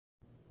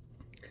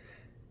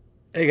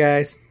Hey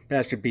guys,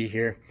 Pastor B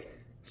here.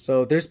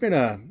 So there's been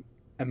a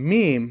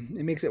meme.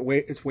 It makes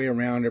its way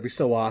around every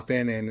so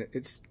often, and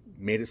it's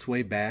made its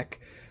way back.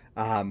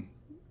 Um,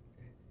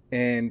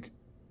 and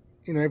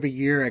every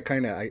year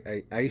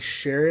I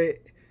share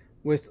it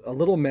with a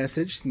little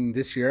message. And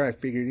this year I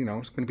figured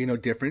it's going to be no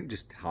different.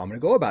 Just how I'm going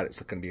to go about it.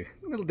 It's going to be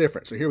a little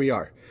different. So here we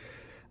are.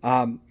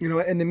 And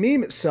the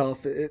meme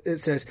itself, it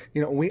says,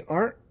 we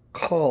aren't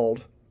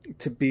called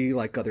to be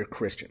like other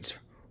Christians.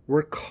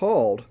 We're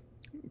called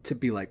to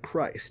be like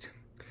Christ.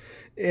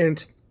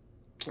 And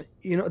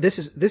this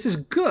is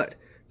good.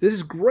 This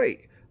is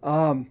great.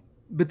 But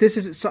this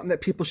isn't something that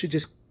people should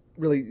just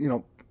really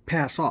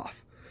pass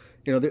off.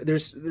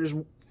 There's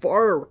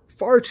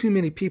far too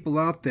many people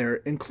out there,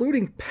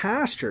 including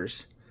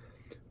pastors,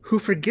 who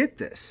forget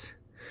this.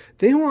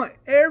 They want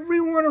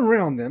everyone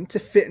around them to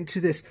fit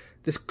into this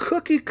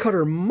cookie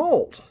cutter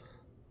mold,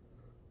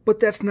 but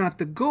that's not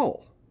the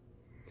goal.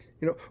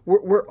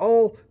 We're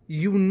all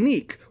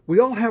unique. We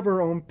all have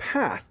our own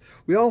path.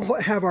 We all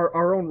have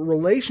our own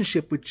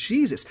relationship with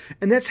Jesus.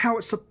 And that's how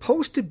it's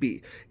supposed to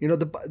be.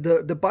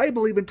 The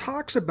Bible even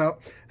talks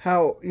about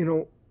how,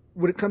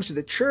 when it comes to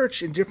the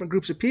church and different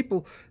groups of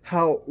people,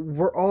 how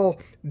we're all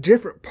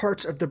different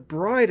parts of the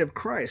bride of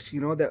Christ.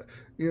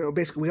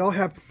 Basically we all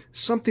have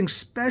something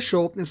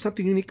special and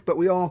something unique, but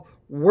we all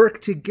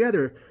work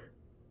together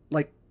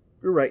like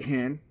your right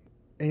hand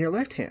and your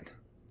left hand,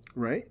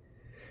 right?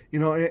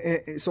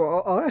 So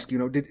I'll ask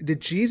you, did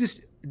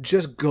Jesus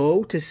just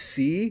go to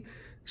see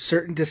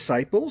certain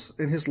disciples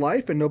in his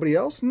life and nobody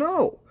else?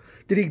 No.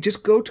 Did he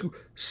just go to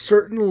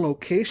certain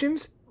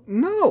locations?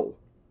 No.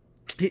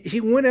 He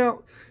went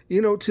out,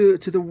 to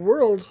the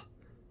world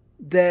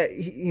that,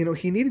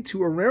 he needed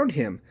to around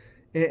him.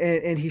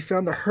 And he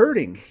found the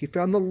hurting. He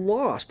found the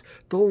lost,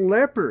 the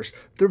lepers,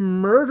 the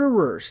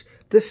murderers,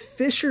 the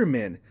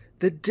fishermen,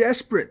 the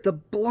desperate, the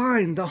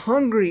blind, the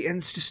hungry, and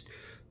it's just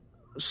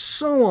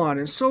so on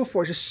and so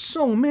forth, just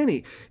so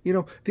many,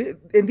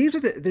 and these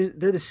are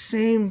they're the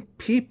same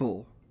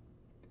people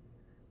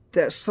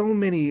that so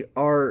many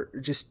are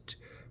just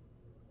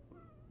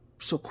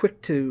so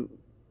quick to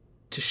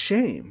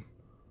shame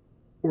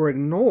or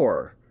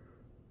ignore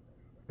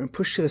and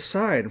push to the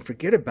side and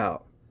forget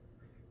about.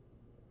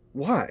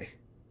 Why?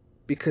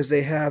 Because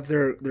they have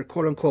their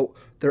quote unquote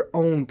their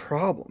own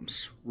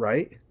problems,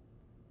 right?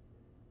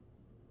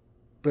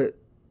 But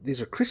these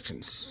are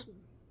Christians.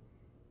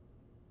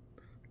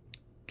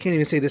 Can't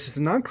even say this is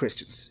the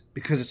non-Christians,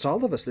 because it's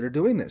all of us that are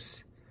doing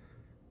this.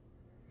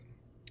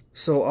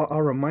 So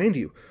I'll remind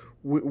you,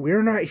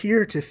 we're not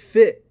here to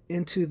fit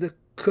into the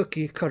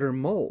cookie cutter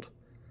mold.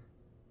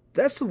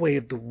 That's the way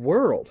of the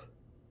world.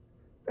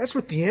 That's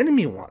what the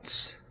enemy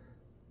wants.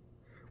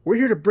 We're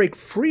here to break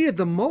free of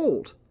the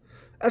mold.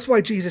 That's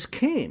why Jesus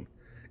came,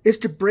 is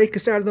to break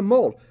us out of the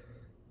mold.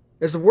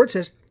 As the word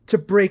says, to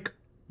break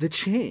the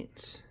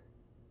chains.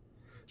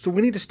 So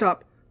we need to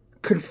stop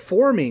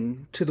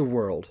conforming to the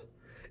world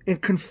and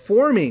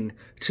conforming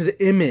to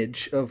the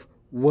image of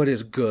what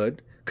is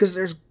good, because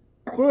there's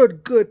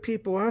good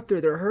people out there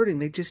that are hurting.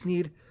 They just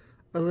need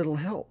a little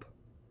help.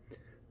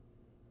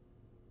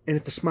 And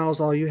if a smile is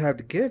all you have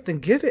to give, then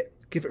give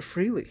it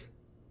freely.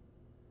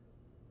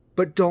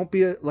 But don't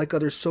be like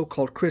other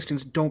so-called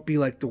Christians. Don't be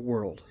like the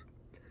world.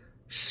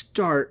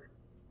 Start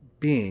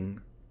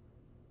being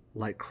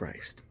like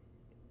Christ.